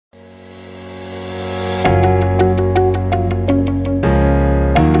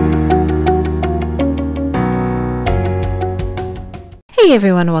Hey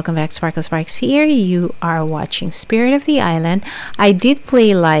everyone, welcome back. Sparkle Sparks here. You are watching Spirit of the Island. I did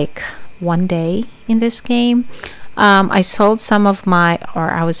play like one day in this game. I sold some of my,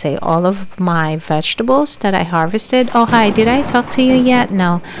 or I would say all of my vegetables that I harvested. Oh, hi, did I talk to you yet?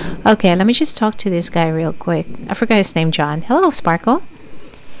 No. Okay, let me just talk to this guy real quick. I forgot his name, John. Hello, Sparkle.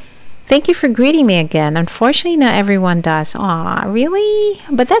 Thank you for greeting me again. Unfortunately, not everyone does. Aw, really?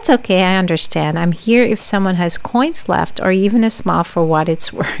 But that's okay, I understand. I'm here if someone has coins left or even a smile for what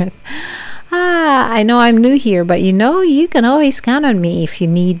it's worth. I know I'm new here, but you can always count on me if you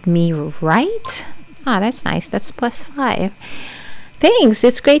need me, right? That's nice. That's +5. Thanks.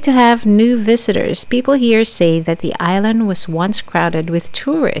 It's great to have new visitors. People here say that the island was once crowded with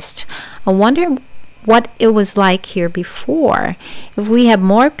tourists. I wonder what it was like here before. If we had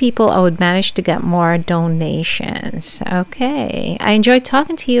more people, I would manage to get more donations. Okay. I enjoyed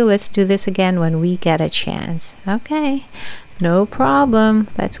talking to you. Let's do this again when we get a chance. Okay. No problem.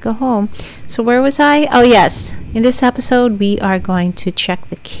 Let's go home. So where was I? Oh, yes. In this episode, we are going to check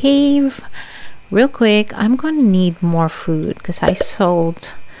the cave. Real quick, I'm going to need more food because I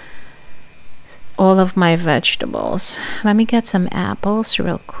sold all of my vegetables. Let me get some apples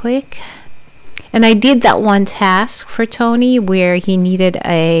real quick. And I did that one task for Tony where he needed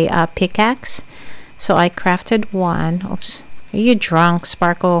a pickaxe. So I crafted one. Oops. Are you drunk,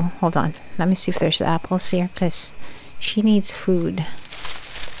 Sparkle? Hold on. Let me see if there's apples here because she needs food.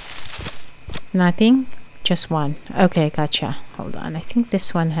 Nothing? Just one. Okay, gotcha. Hold on. I think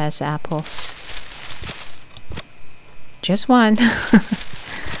this one has apples. Just one.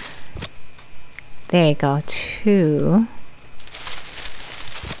 There you go. 2.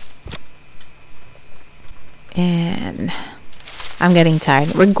 And I'm getting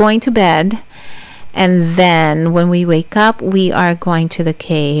tired. We're going to bed. And then when we wake up, we are going to the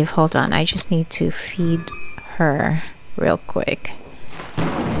cave. Hold on. I just need to feed her real quick.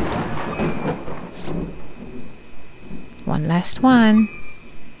 One last one.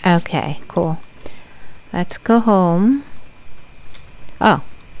 Okay, cool. Let's go home.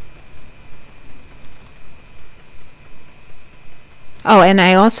 Oh, and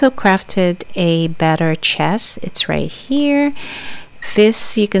I also crafted a better chest. It's right here.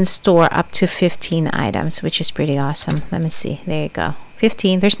 This you can store up to 15 items, which is pretty awesome. Let me see. There you go.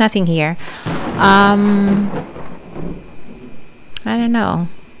 15. There's nothing here. I don't know.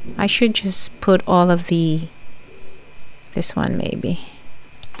 I should just put all of this one maybe.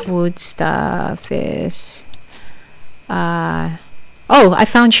 Wood stuff, this. Oh, I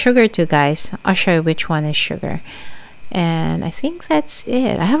found sugar too, guys. I'll show you which one is sugar. And I think that's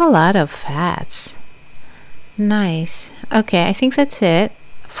it. I have a lot of fats. Nice. Okay, I think that's it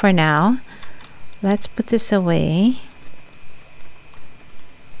for now. Let's put this away.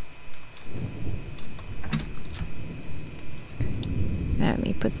 Let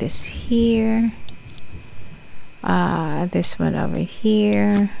me put this here. This one over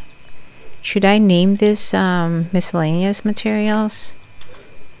here. Should I name this miscellaneous materials?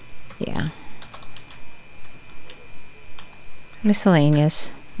 Yeah.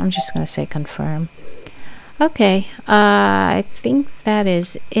 Miscellaneous. I'm just gonna say confirm. Okay, I think that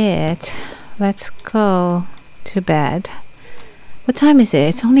is it. Let's go to bed. What time is it?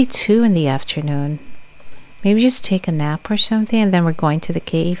 It's only 2 in the afternoon. Maybe just take a nap or something and then we're going to the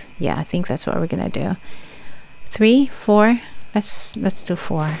cave. Yeah, I think that's what we're gonna do. 3, 4. Let's do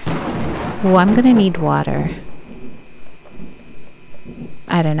 4. Oh, I'm gonna need water.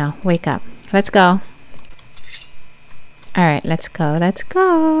 I don't know. Wake up. Let's go. Alright, let's go. Let's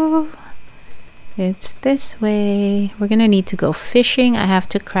go. It's this way. We're gonna need to go fishing. I have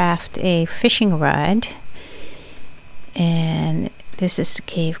to craft a fishing rod. And this is the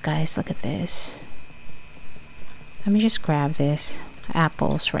cave, guys. Look at this. Let me just grab this.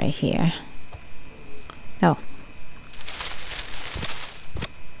 Apples right here. No.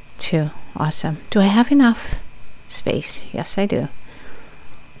 2. Awesome. Do I have enough space? Yes, I do.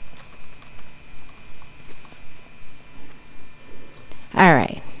 All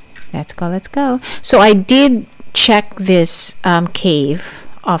right, let's go. Let's go. So I did check this cave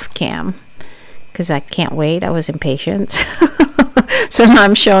off cam because I can't wait. I was impatient. So now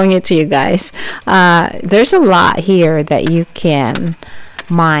I'm showing it to you guys. There's a lot here that you can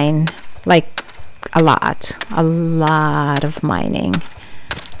mine, like a lot of mining.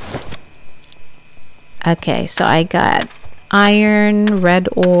 Okay, so I got iron, red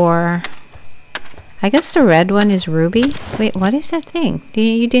ore. I guess the red one is ruby. Wait, what is that thing?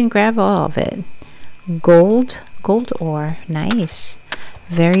 You didn't grab all of it. Gold ore. Nice.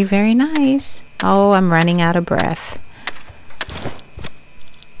 Very, very nice. Oh, I'm running out of breath.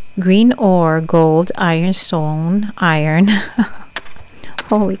 Green ore, gold, iron, stone, iron.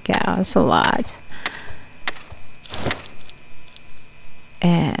 Holy cow, that's a lot.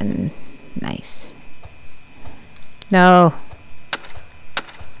 And nice. No.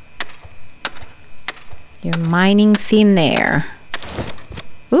 You're mining thin air.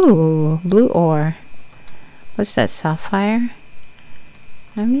 Ooh, blue ore. What's that, sapphire?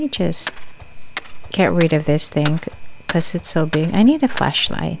 Let me just get rid of this thing because it's so big. I need a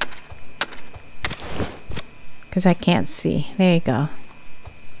flashlight because I can't see. There you go.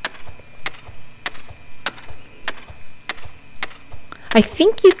 I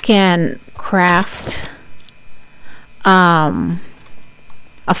think you can craft a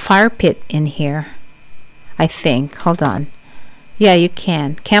fire pit in here. I think. Hold on. Yeah, you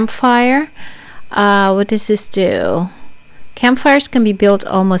can. Campfire. What does this do? Campfires can be built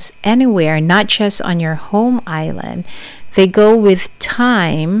almost anywhere, not just on your home island. They go with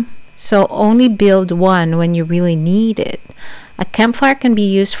time, so only build one when you really need it. A campfire can be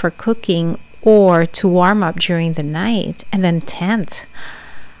used for cooking or to warm up during the night. And then tent.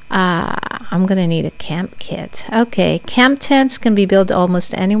 I'm gonna need a camp kit. Okay, camp tents can be built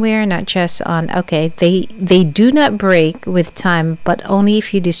almost anywhere, not just on. Okay, they do not break with time, but only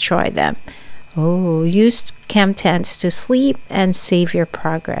if you destroy them. Oh, use camp tents to sleep and save your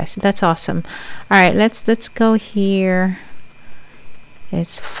progress. That's awesome. All right, let's go here.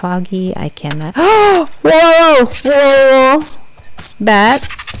 It's foggy. I cannot. Oh, whoa, whoa, bat.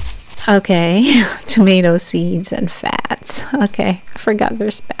 Okay, tomato seeds and fats. Okay, I forgot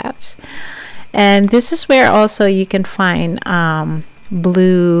there's bats. And this is where also you can find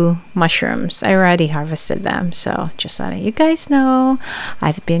blue mushrooms. I already harvested them, so just letting you guys know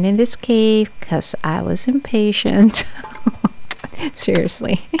I've been in this cave because I was impatient.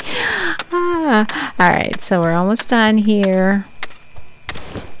 Seriously. All right, so we're almost done here.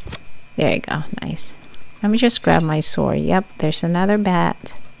 There you go. Nice. Let me just grab my sword. Yep, there's another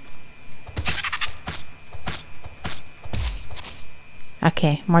bat.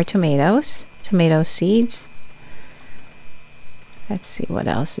 Okay, more tomatoes. Tomato seeds. Let's see what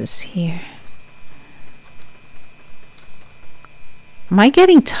else is here. Am I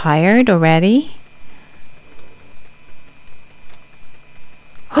getting tired already?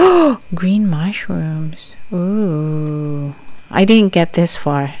 Oh, green mushrooms. Ooh. I didn't get this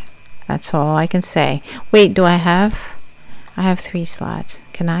far. That's all I can say. Wait, do I have 3 slots.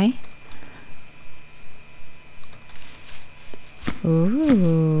 Can I?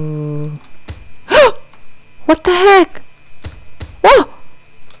 Ooh. What the heck? Whoa!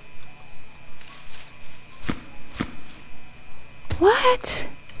 What?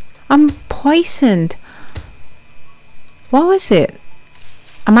 I'm poisoned. What was it?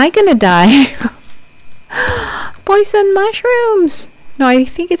 Am I gonna die? Poison mushrooms. No, I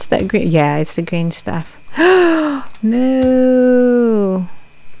think it's that green. Yeah, it's the green stuff. No.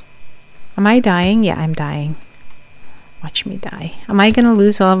 Am I dying? Yeah, I'm dying. Watch me die. Am I gonna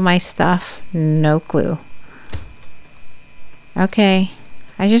lose all of my stuff? No clue. Okay.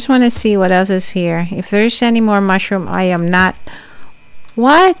 I just want to see what else is here. If there's any more mushroom, I am not...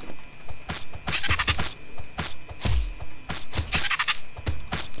 What?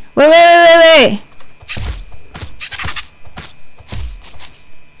 Wait.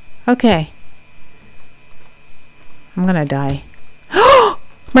 Okay. I'm gonna die.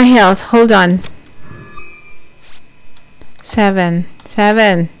 My health. Hold on. 7.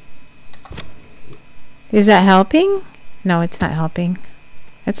 Is that helping? No, it's not helping.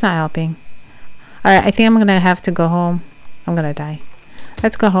 It's not helping. Alright, I think I'm gonna have to go home. I'm gonna die.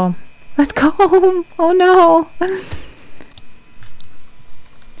 Let's go home. Let's go home. Oh no.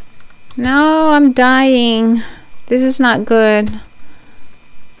 No, I'm dying. This is not good.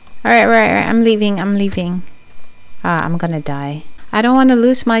 Alright, right. I'm leaving. I'm gonna die. I don't want to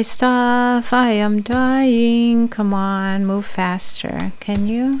lose my stuff. I am dying. Come on, move faster. Can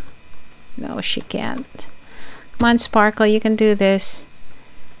you? No, she can't. Come on, Sparkle, you can do this.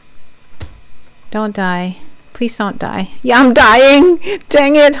 Don't die. Please don't die. Yeah, I'm dying.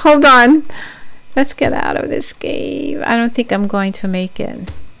 Dang it. Hold on. Let's get out of this cave. I don't think I'm going to make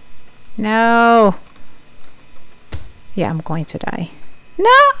it. No. Yeah, I'm going to die.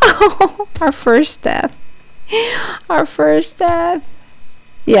 No! Our first death. Our first death.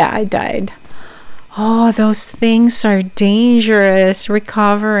 Yeah, I died. Oh, those things are dangerous.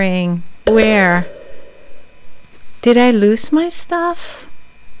 Recovering. Where? Did I lose my stuff?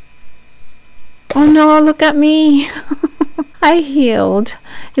 Oh no, look at me. I healed.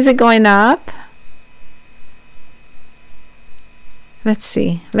 Is it going up? Let's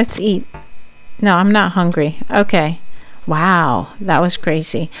see. Let's eat. No, I'm not hungry. Okay. Wow, that was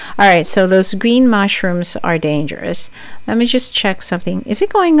crazy. All right, so those green mushrooms are dangerous. Let me just check something. Is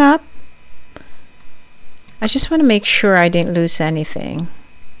it going up? I just want to make sure I didn't lose anything.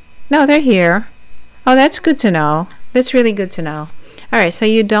 No, they're here. Oh, that's good to know. That's really good to know. All right, so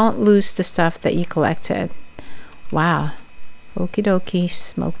you don't lose the stuff that you collected. Wow. Okie dokie,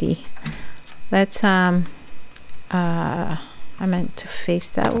 smoky. Let's I meant to face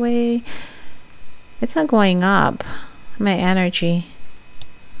that way. It's not going up. My energy.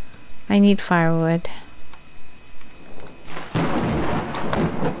 I need firewood.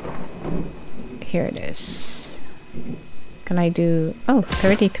 Here it is. Can I do... Oh,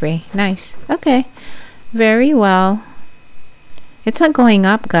 33. Nice. Okay. Very well. It's not going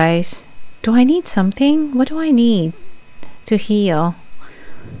up, guys. Do I need something? What do I need to heal?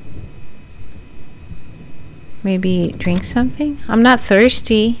 Maybe drink something? I'm not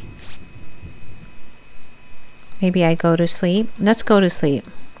thirsty. Maybe I go to sleep. Let's go to sleep.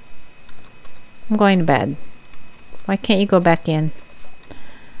 I'm going to bed. Why can't you go back in?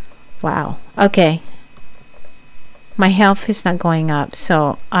 Wow. Okay. My health is not going up,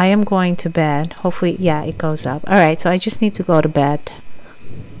 so I am going to bed. Hopefully, yeah, it goes up. All right, so I just need to go to bed.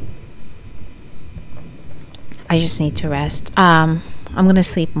 I just need to rest. I'm going to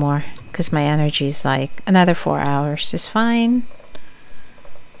sleep more because my energy is like another 4 hours is fine.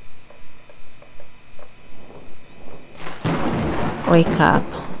 Wake up.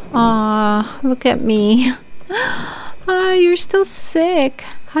 Aw, look at me. Ah, you're still sick.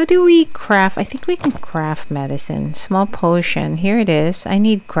 How do we craft? I think we can craft medicine. Small potion. Here it is. I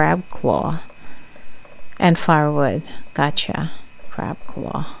need crab claw and firewood. Gotcha. Crab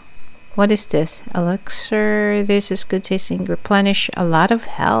claw. What is this? Elixir. This is good tasting. Replenish a lot of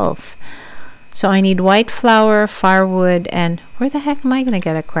health. So I need white flour, firewood, and where the heck am I going to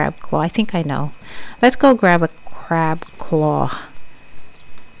get a crab claw? I think I know. Let's go grab a crab claw.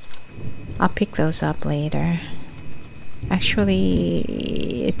 I'll pick those up later. Actually,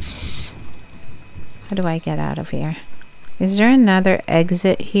 it's... How do I get out of here? Is there another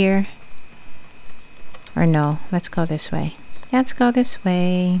exit here? Or no? Let's go this way. Let's go this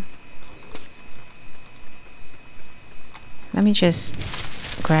way. Let me just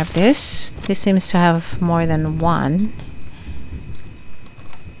grab this. This seems to have more than one.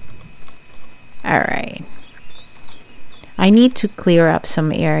 Alright. I need to clear up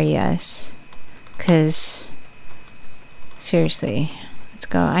some areas. Because... Seriously. Let's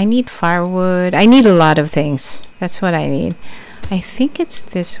go. I need firewood. I need a lot of things. That's what I need. I think it's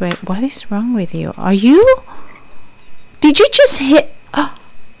this way. What is wrong with you? Are you? Did you just hit? Oh.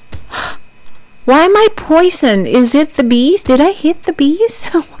 Why am I poisoned? Is it the bees? Did I hit the bees?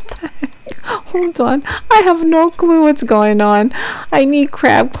 What the heck? Hold on. I have no clue what's going on. I need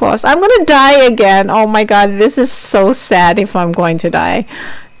crab claws. I'm going to die again. Oh my god. This is so sad if I'm going to die.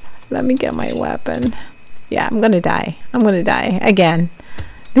 Let me get my weapon. Yeah, I'm going to die. I'm going to die again.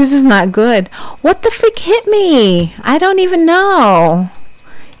 This is not good. What the freak hit me? I don't even know.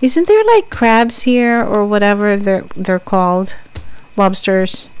 Isn't there like crabs here or whatever they're called?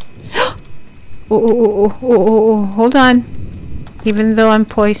 Lobsters. Oh, hold on. Even though I'm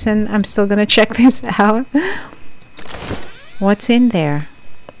poisoned, I'm still gonna check this out. What's in there?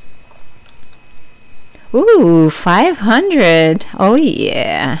 Ooh, 500. Oh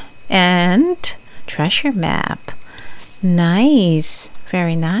yeah. And treasure map. Nice.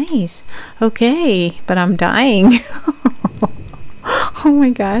 Very nice. Okay, but I'm dying. Oh my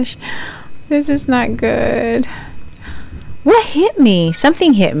gosh. This is not good. What hit me?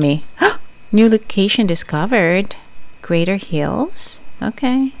 Something hit me. New location discovered. Greater Hills.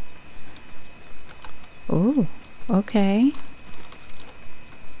 Okay. Ooh. Okay.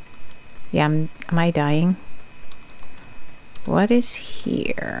 Yeah, am I dying? What is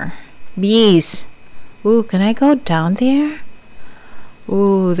here? Bees. Ooh, can I go down there?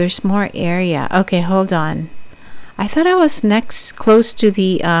 Ooh, there's more area. Okay, hold on. I thought I was next close to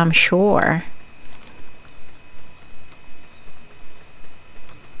the shore.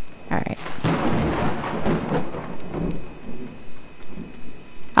 Alright.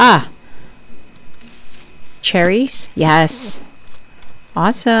 Ah! Cherries? Yes.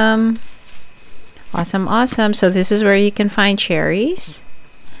 Awesome. Awesome, awesome. So this is where you can find cherries.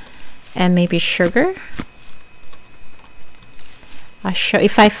 And maybe sugar. I'll show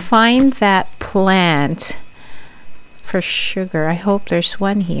if I find that plant for sugar. I hope there's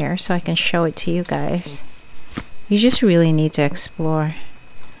one here so I can show it to you guys. You just really need to explore.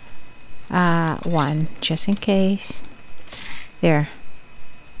 One just in case. There.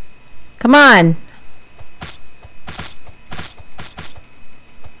 Come on.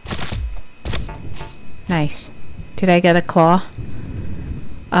 Nice. Did I get a claw?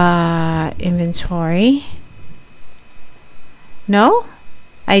 Inventory. No,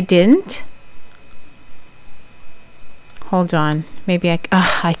 I didn't. Hold on. Maybe I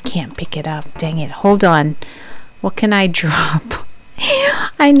can't pick it up. Dang it. Hold on. What can I drop?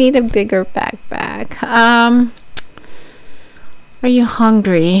 I need a bigger backpack. Are you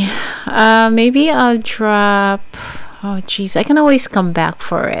hungry? Maybe I'll drop... Oh, geez. I can always come back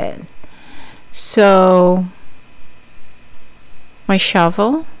for it. So... My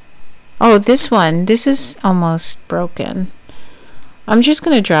shovel? Oh, this one. This is almost broken. I'm just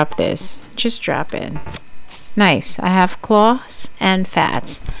going to drop this. Just drop it. Nice. I have claws and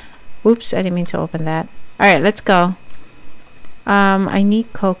fats. Oops, I didn't mean to open that. Alright, let's go. I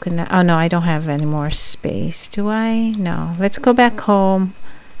need coconut. Oh no, I don't have any more space. Do I? No. Let's go back home.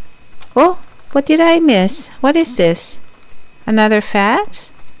 Oh, what did I miss? What is this? Another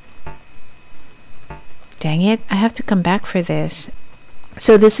fats? Dang it, I have to come back for this.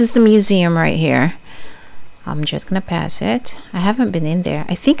 So this is the museum right here. I'm just gonna pass it. I haven't been in there.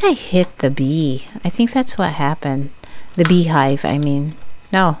 I think I hit the bee. I think that's what happened. The beehive, I mean.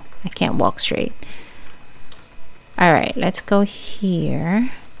 No, I can't walk straight. Alright, let's go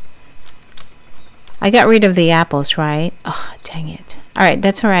here. I got rid of the apples, right? Oh, dang it. Alright,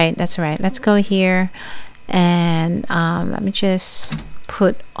 that's alright. That's alright. Let's go here. And let me just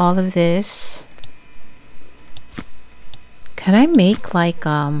put all of this. Can I make like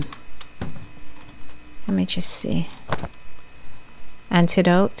let me just see.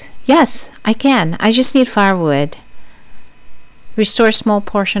 Antidote? Yes, I can. I just need firewood. Restore small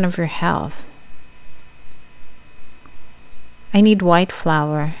portion of your health. I need white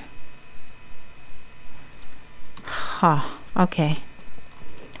flour. Huh, okay.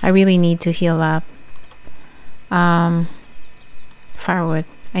 I really need to heal up. Firewood.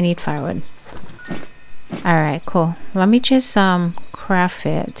 I need firewood. Alright, cool. Let me just craft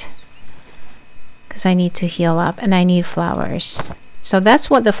it. Because I need to heal up and I need flowers. So that's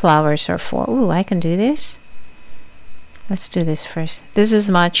what the flowers are for. Ooh, I can do this. Let's do this first. This is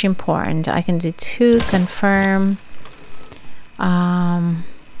much important. I can do 2, confirm.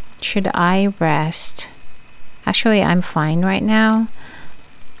 Should I rest? Actually, I'm fine right now.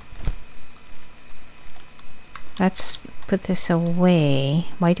 Let's put this away.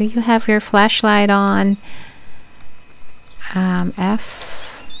 Why do you have your flashlight on?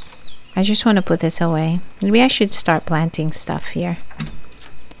 F. I just want to put this away. Maybe I should start planting stuff here.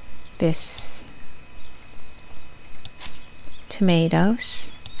 This.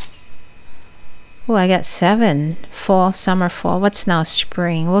 Tomatoes. Oh, I got 7. Fall, summer, fall. What's now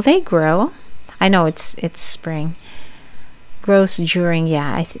spring? Will they grow? I know it's spring. Grows during,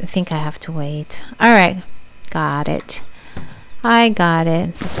 yeah, I think I have to wait. All right, got it. I got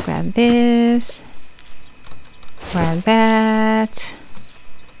it. Let's grab this. Grab that.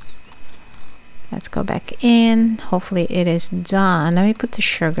 Let's go back in. Hopefully it is done. Let me put the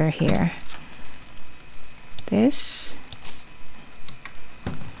sugar here. This.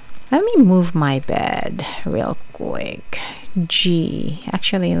 Let me move my bed real quick. G.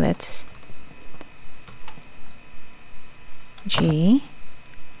 Actually, let's... G.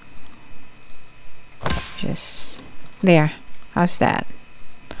 Just... There. How's that?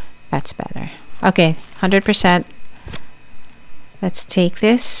 That's better. Okay, 100%. Let's take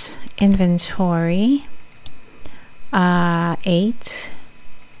this. Inventory. 8.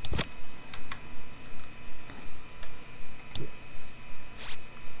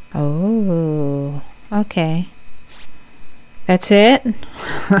 Oh, okay. That's it?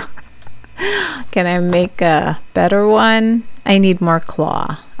 Can I make a better one? I need more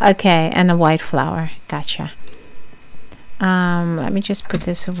claw. Okay, and a white flower. Gotcha. Let me just put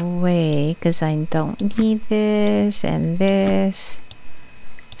this away because I don't need this and this.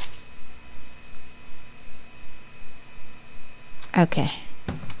 Okay,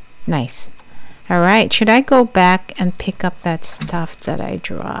 nice. All right, should I go back and pick up that stuff that I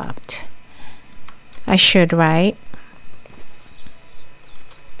dropped? I should, right?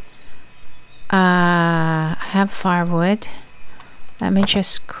 I have firewood. Let me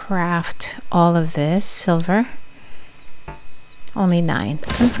just craft all of this. Silver. Only 9.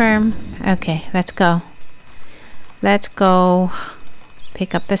 Confirm. Okay, let's go. Let's go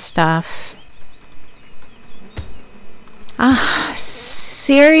pick up the stuff. Ah,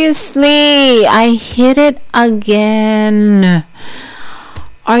 seriously, I hit it again.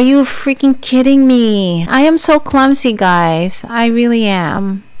 Are you freaking kidding me? I am so clumsy, guys. I really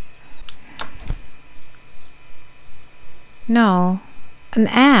am. No, an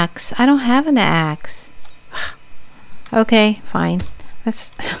axe. I don't have an axe. Okay, fine.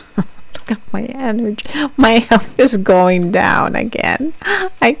 Let's look My energy, my health is going down again.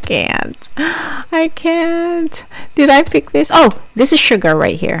 I can't. Did I pick this? Oh, this is sugar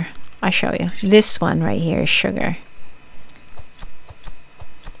right here. I'll show you. This one right here is sugar.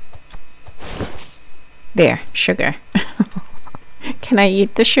 There, sugar. Can I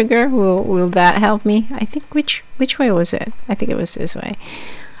eat the sugar? Will that help me? I think which way was it? I think it was this way.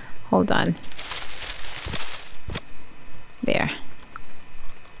 Hold on. There.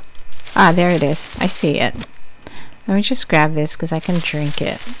 Ah, there it is. I see it. Let me just grab this because I can drink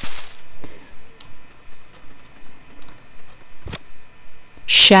it.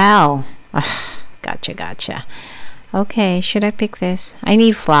 Shell. Ugh, gotcha. Okay, should I pick this? I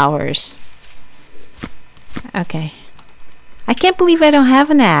need flowers. Okay. I can't believe I don't have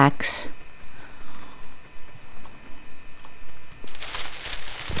an axe.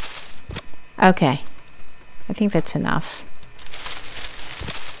 Okay. I think that's enough.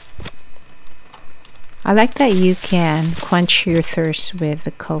 I like that you can quench your thirst with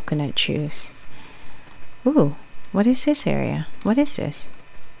the coconut juice. Ooh, what is this area? What is this?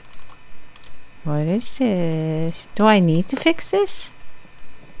 What is this? Do I need to fix this?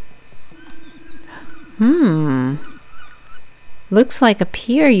 Looks like a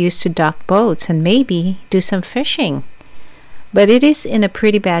pier used to dock boats and maybe do some fishing. But it is in a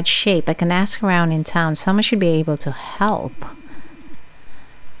pretty bad shape. I can ask around in town. Someone should be able to help.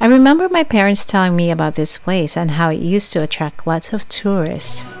 I remember my parents telling me about this place and how it used to attract lots of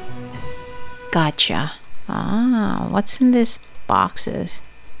tourists. Gotcha. Ah, what's in these boxes?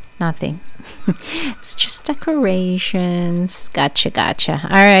 Nothing. It's just decorations. Gotcha. All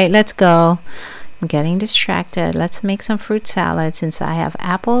right, let's go. I'm getting distracted. Let's make some fruit salad since I have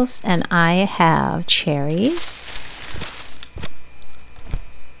apples and I have cherries.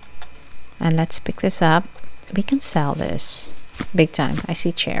 And let's pick this up. We can sell this. Big time. I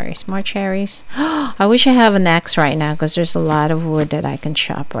see cherries. More cherries. I wish I have an axe right now because there's a lot of wood that I can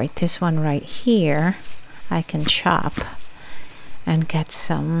chop. Right, this one right here I can chop and get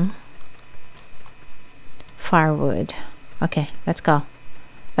some firewood. Okay, let's go.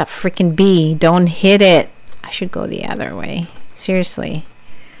 That freaking bee, don't hit it. I should go the other way. Seriously.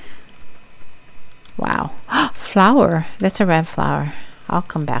 Wow. Flower. That's a red flower. I'll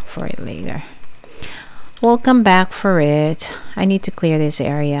come back for it later. We'll come back for it. I need to clear this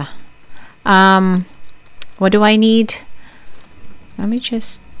area. What do I need? Let me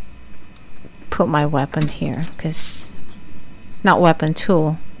just put my weapon here, because not weapon,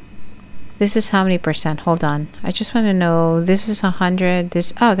 tool. This is how many percent? Hold on. I just want to know. This is 100.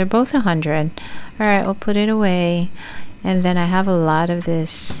 This, oh, they're both 100. All right, we'll put it away. And then I have a lot of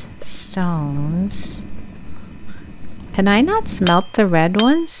this stones. Can I not smelt the red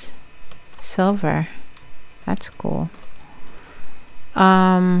ones? Silver. That's cool.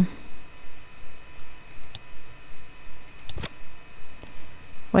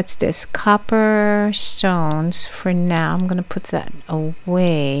 What's this? Copper stones. For now, I'm gonna put that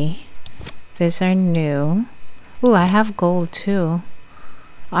away. These are new. Ooh, I have gold too.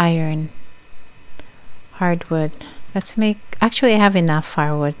 Iron. Hardwood. Let's make... Actually, I have enough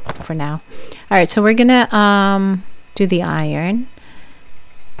firewood for now. Alright, so we're gonna do the iron.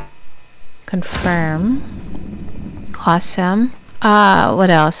 Confirm. Awesome. What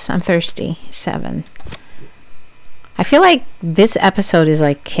else? I'm thirsty. 7. I feel like this episode is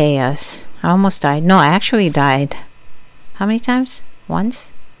like chaos. I almost died. No, I actually died. How many times?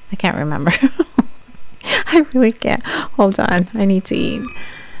 Once? I can't remember. I really can't. Hold on. I need to eat.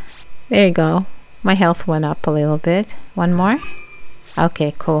 There you go. My health went up a little bit. One more?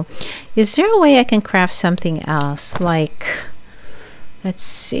 Okay, cool. Is there a way I can craft something else? Like, let's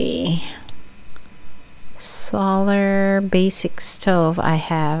see. Solar basic stove. I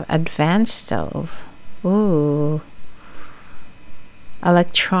have advanced stove. Ooh.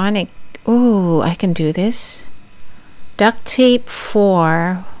 Electronic. Ooh, I can do this. Duct tape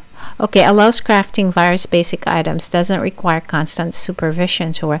 4. Okay, allows crafting various basic items. Doesn't require constant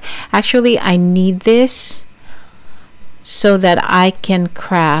supervision to work. Actually, I need this so that I can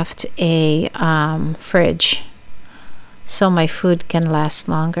craft a fridge so my food can last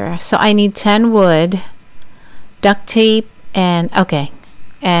longer. So I need 10 wood, duct tape, and okay,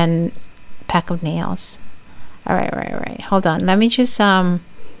 and pack of nails. All right. Hold on. Let me just I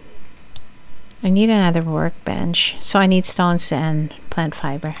need another workbench. So I need stones and plant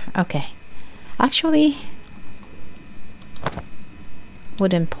fiber. Okay. Actually,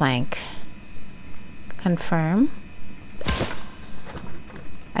 wooden plank. Confirm.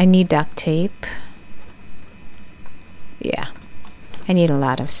 I need duct tape. Yeah. I need a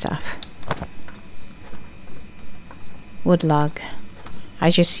lot of stuff. Wood log. I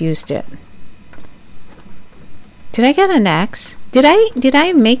just used it. Did I get an axe? Did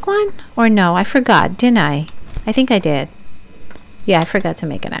I make one? Or no, I forgot, didn't I? I think I did. Yeah, I forgot to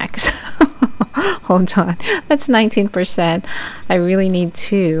make an axe. Hold on. That's 19%. I really need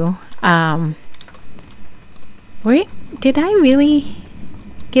two. Where did I really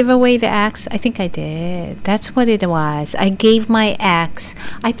give away the axe? I think I did. That's what it was. I gave my axe.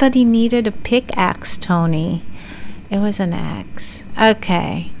 I thought he needed a pickaxe, Tony. It was an axe.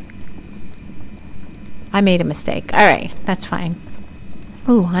 Okay. I made a mistake. All right, that's fine.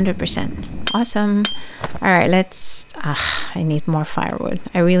 Ooh, 100%. Awesome. All right, let's... I need more firewood.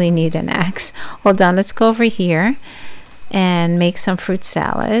 I really need an axe. Hold on, let's go over here and make some fruit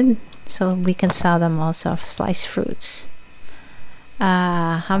salad so we can sell them also, sliced fruits.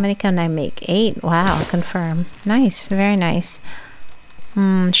 How many can I make? 8. Wow, confirm. Nice, very nice.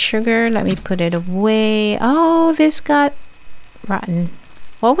 Sugar, let me put it away. Oh, this got rotten.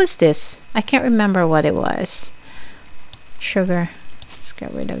 What was this? I can't remember what it was. Sugar. Let's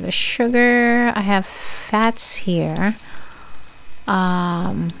get rid of the sugar. I have fats here.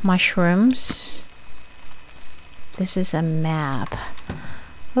 Mushrooms. This is a map.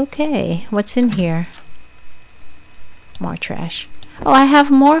 Okay, what's in here? More trash. Oh, I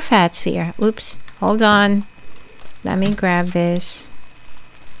have more fats here. Oops, hold on. Let me grab this.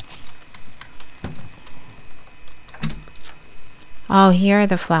 Oh, here are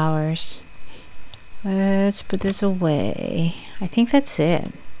the flowers. Let's put this away. I think that's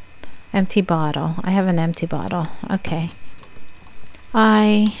it. Empty bottle. I have an empty bottle. Okay.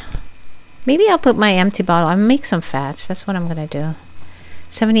 Maybe I'll put my empty bottle. I'll make some fats. That's what I'm gonna do.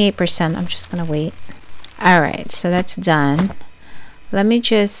 78%. I'm just gonna wait. Alright, so that's done. Let me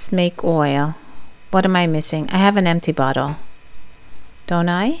just make oil. What am I missing? I have an empty bottle. Don't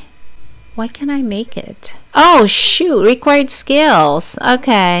I? Why can't I make it? Oh, shoot. Required skills.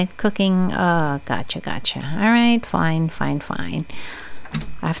 Okay. Cooking. Oh, gotcha. All right. Fine. I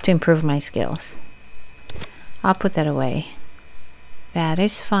have to improve my skills. I'll put that away. That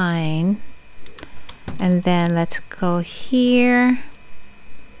is fine. And then let's go here.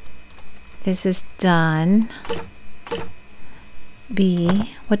 This is done.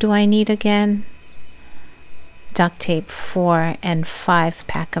 B. What do I need again? Duct tape, 4 and 5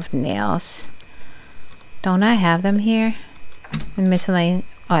 pack of nails. Don't I have them here? And miscellaneous.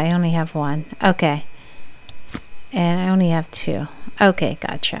 Oh, I only have 1. Okay. And I only have 2. Okay,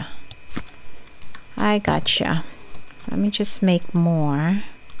 gotcha. I gotcha. Let me just make more.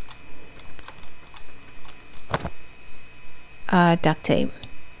 Duct tape.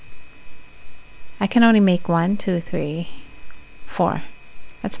 I can only make 1, 2, 3, 4.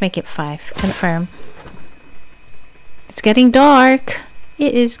 Let's make it 5. Confirm. It's getting dark.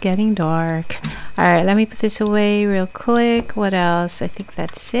 It is getting dark. All right, let me put this away real quick. What else? I think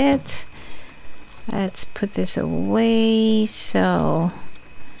that's it. Let's put this away. So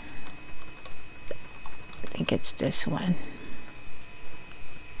I think it's this one.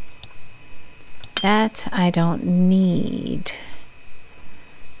 That I don't need.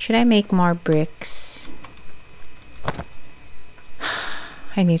 Should I make more bricks?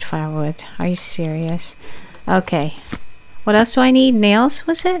 I need firewood. Are you serious? Okay. What else do I need? Nails,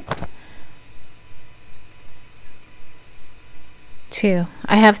 was it? 2.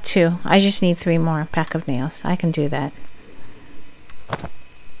 I have 2. I just need 3 more pack of nails. I can do that.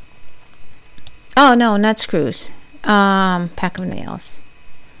 Oh, no, not screws. Pack of nails.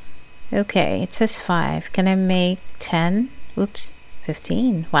 Okay, it says 5. Can I make 10? Oops,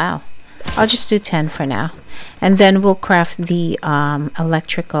 15. Wow. I'll just do 10 for now. And then we'll craft the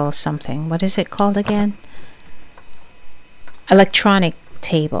electrical something. What is it called again? Electronic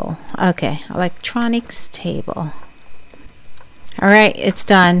table. Okay, electronics table. All right, it's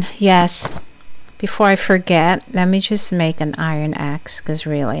done. Yes. Before I forget, let me just make an iron axe, because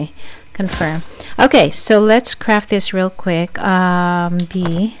really, confirm. Okay, so let's craft this real quick.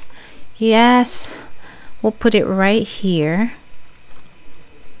 B. Yes. We'll put it right here.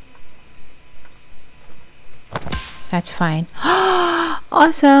 That's fine.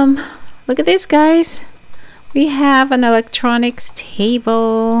 Awesome. Look at this, guys. We have an electronics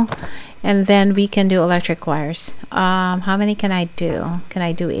table, and then we can do electric wires. How many can I do? Can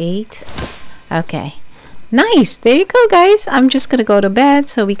I do 8? Okay. Nice. There you go, guys. I'm just gonna go to bed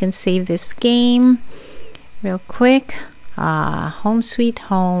so we can save this game real quick. Home sweet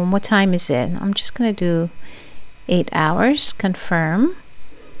home. What time is it? I'm just gonna do 8 hours. Confirm.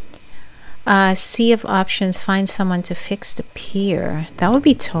 Sea of options. Find someone to fix the pier. That would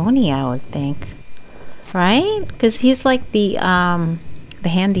be Tony, I would think. Right? Because he's like the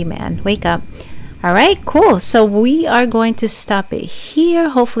handyman. Wake up. All right, cool. So we are going to stop it here.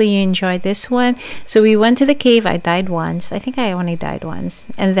 Hopefully you enjoyed this one. So we went to the cave. I died once. I think I only died once.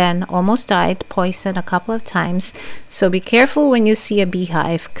 And then almost died, poisoned a couple of times. So be careful when you see a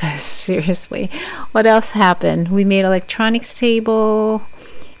beehive, because seriously, what else happened? We made electronics table.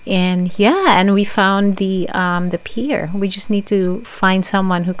 And yeah, and we found the pier. We just need to find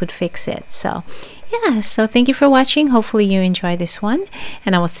someone who could fix it. So yeah, so thank you for watching. Hopefully you enjoy this one,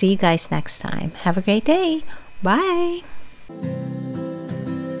 and I will see you guys next time. Have a great day. Bye.